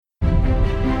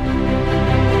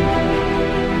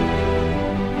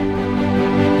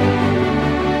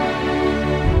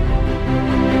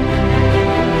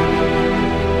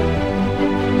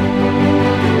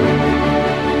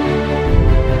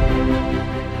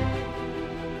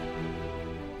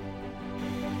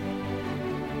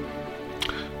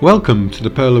Welcome to the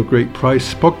Pearl of Great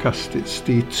Price podcast. It's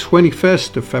the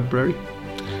 21st of February,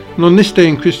 and on this day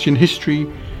in Christian history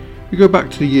we go back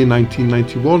to the year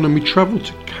 1991 and we travel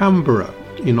to Canbera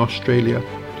in Australia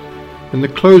and the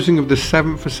closing of the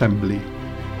 7th Assembly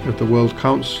of the World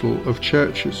Council of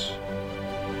Churches.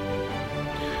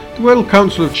 The World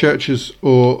Council of Churches,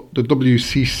 or the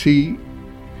WCC,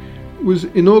 was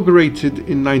inaugurated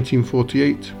in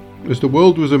 1948 as the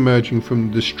world was emerging from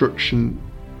the destruction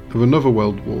of another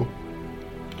world war.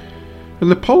 And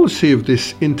the policy of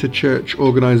this inter-church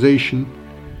organisation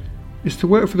is to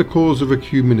work for the cause of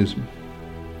ecumenism,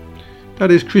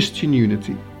 that is, Christian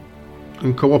unity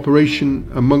and cooperation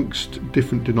amongst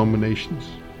different denominations.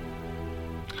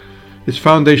 Its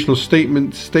foundational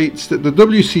statement states that the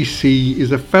WCC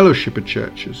is a fellowship of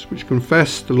churches which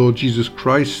confess the Lord Jesus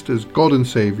Christ as God and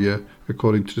Saviour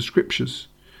according to the Scriptures,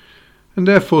 and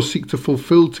therefore seek to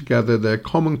fulfil together their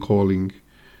common calling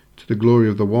to the glory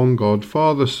of the one God,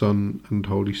 Father, Son, and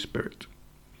Holy Spirit.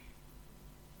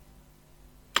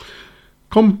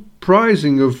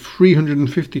 Comprising of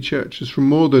 350 churches from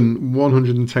more than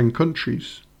 110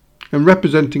 countries and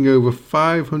representing over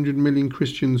 500 million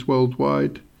Christians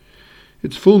worldwide,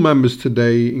 its full members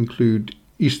today include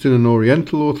Eastern and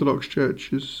Oriental Orthodox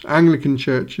churches, Anglican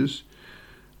churches,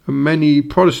 and many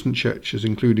Protestant churches,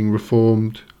 including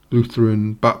Reformed,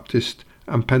 Lutheran, Baptist,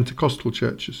 and Pentecostal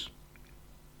churches.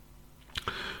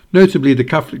 Notably, the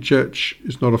Catholic Church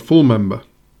is not a full member,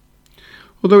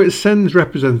 although it sends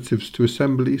representatives to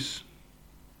assemblies.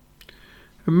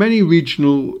 And many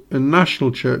regional and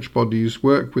national church bodies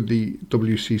work with the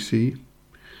WCC,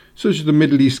 such as the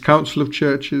Middle East Council of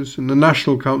Churches and the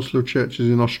National Council of Churches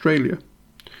in Australia,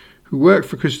 who work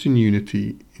for Christian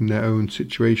unity in their own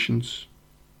situations.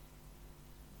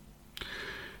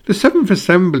 The 7th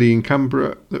Assembly in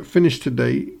Canberra that finished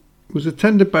today was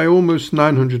attended by almost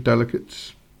 900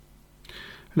 delegates,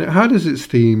 and it had as its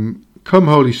theme, "Come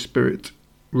Holy Spirit,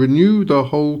 renew the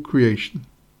whole creation."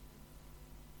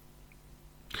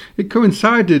 It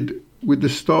coincided with the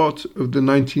start of the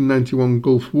 1991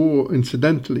 Gulf War,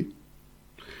 incidentally,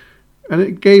 and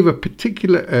it gave a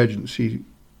particular urgency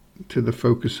to the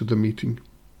focus of the meeting.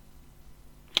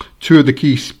 Two of the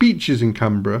key speeches in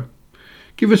Canberra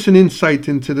give us an insight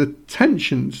into the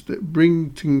tensions that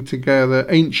bringing together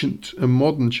ancient and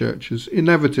modern churches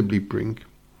inevitably bring.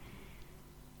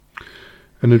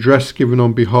 An address given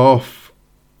on behalf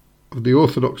of the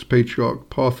Orthodox Patriarch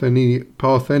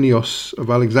Parthenios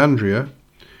of Alexandria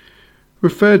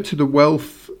referred to the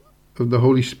wealth of the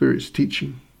Holy Spirit's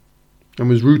teaching and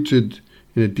was rooted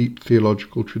in a deep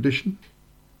theological tradition.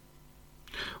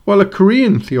 While a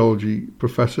Korean theology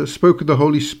professor spoke of the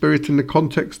Holy Spirit in the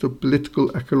context of political,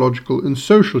 ecological and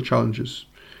social challenges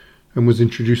and was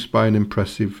introduced by an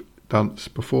impressive dance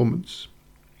performance.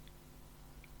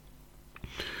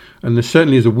 And there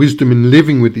certainly is a wisdom in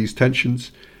living with these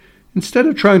tensions instead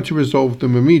of trying to resolve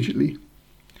them immediately.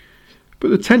 But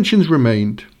the tensions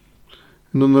remained,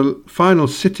 and on the final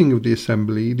sitting of the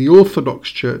Assembly, the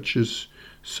Orthodox churches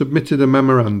submitted a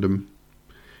memorandum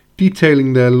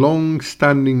detailing their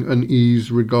long-standing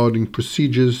unease regarding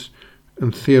procedures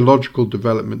and theological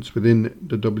developments within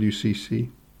the WCC.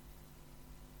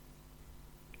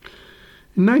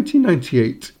 In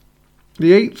 1998,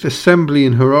 the 8th Assembly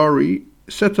in Harare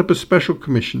set up a special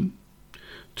commission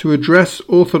to address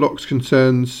Orthodox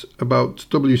concerns about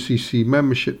WCC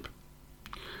membership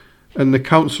and the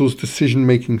Council's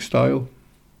decision-making style.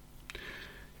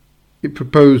 It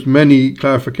proposed many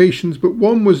clarifications, but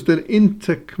one was that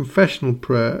interconfessional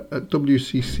prayer at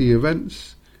WCC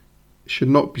events should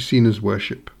not be seen as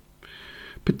worship,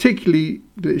 particularly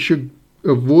that it should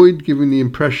avoid giving the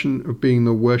impression of being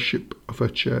the worship of a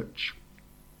church.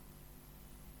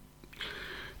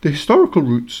 The historical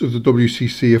roots of the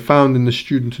WCC are found in the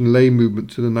student and lay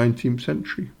movements of the 19th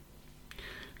century,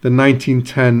 the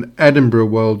 1910 Edinburgh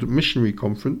World Missionary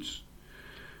Conference,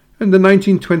 and the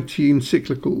 1920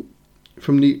 encyclical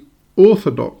from the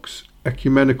Orthodox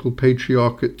Ecumenical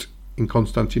Patriarchate in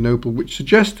Constantinople, which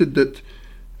suggested that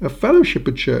a fellowship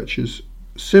of churches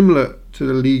similar to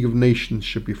the League of Nations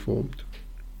should be formed.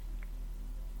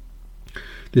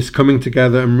 This coming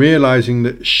together and realising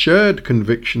that shared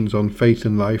convictions on faith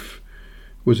and life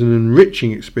was an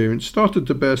enriching experience started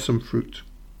to bear some fruit.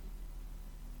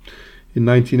 In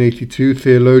 1982,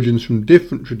 theologians from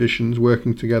different traditions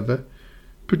working together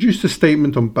produced a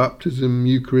statement on baptism,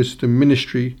 Eucharist and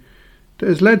ministry that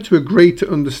has led to a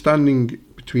greater understanding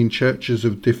between churches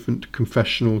of different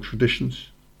confessional traditions.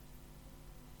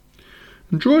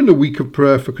 And during the week of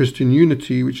prayer for Christian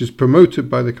unity, which is promoted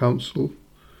by the Council,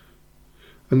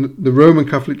 and the Roman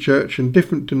Catholic Church and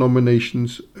different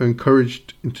denominations are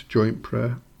encouraged into joint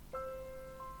prayer.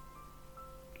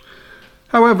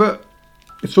 However,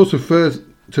 it's also fair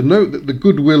to note that the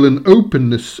goodwill and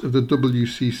openness of the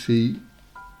WCC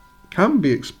can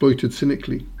be exploited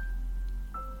cynically.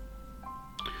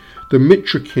 The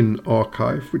Mitrokhin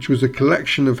Archive, which was a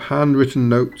collection of handwritten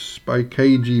notes by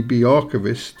KGB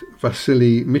archivist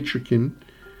Vasily Mitrokhin,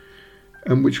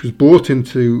 and which was brought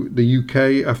into the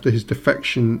UK after his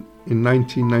defection in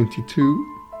 1992,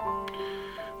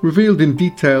 revealed in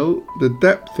detail the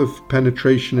depth of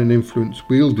penetration and influence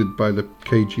wielded by the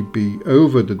KGB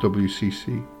over the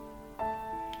WCC,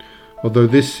 although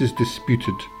this is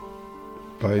disputed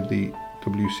by the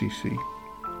WCC.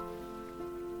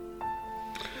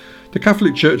 The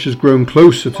Catholic Church has grown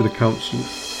closer to the Council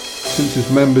since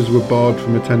its members were barred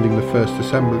from attending the First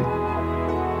Assembly.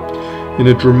 In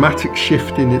a dramatic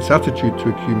shift in its attitude to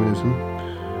ecumenism,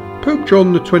 Pope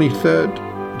John XXIII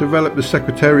developed the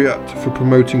Secretariat for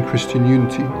Promoting Christian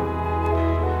Unity,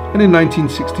 and in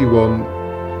 1961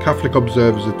 Catholic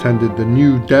observers attended the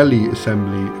New Delhi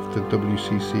Assembly of the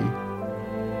WCC,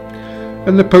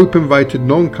 and the Pope invited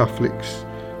non-Catholics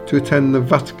to attend the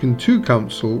Vatican II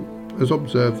Council as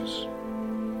observers.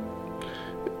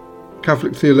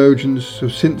 Catholic theologians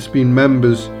have since been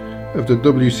members of the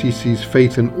WCC's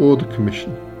Faith and Order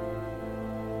Commission.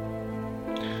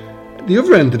 At the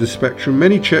other end of the spectrum,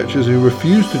 many churches who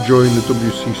refused to join the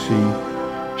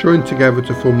WCC joined together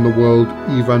to form the World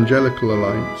Evangelical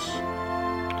Alliance,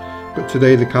 but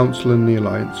today the Council and the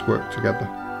Alliance work together.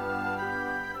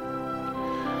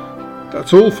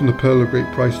 That's all from the Pearl of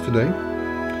Great Price today.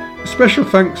 A special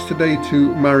thanks today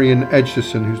to Marion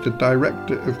Edgerson, who's the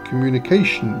Director of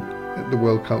Communication at the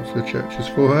World Council of Churches,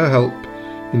 for her help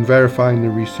in verifying the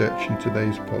research in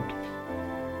today's pod.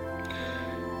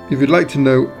 If you'd like to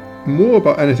know more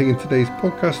about anything in today's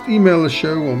podcast, email the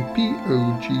show on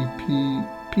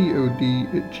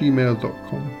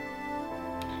pogppod@gmail.com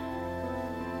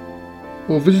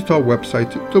or visit our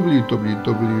website at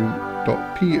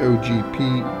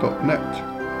www.pogp.net.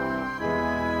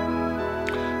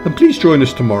 And please join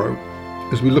us tomorrow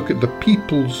as we look at the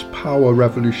People's Power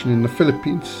Revolution in the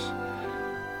Philippines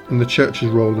and the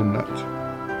Church's role in that.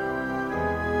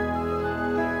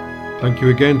 Thank you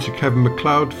again to Kevin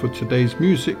MacLeod for today's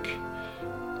music.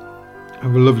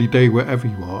 Have a lovely day wherever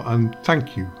you are, and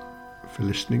thank you for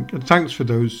listening. And thanks for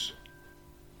those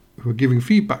who are giving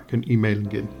feedback and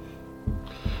emailing in.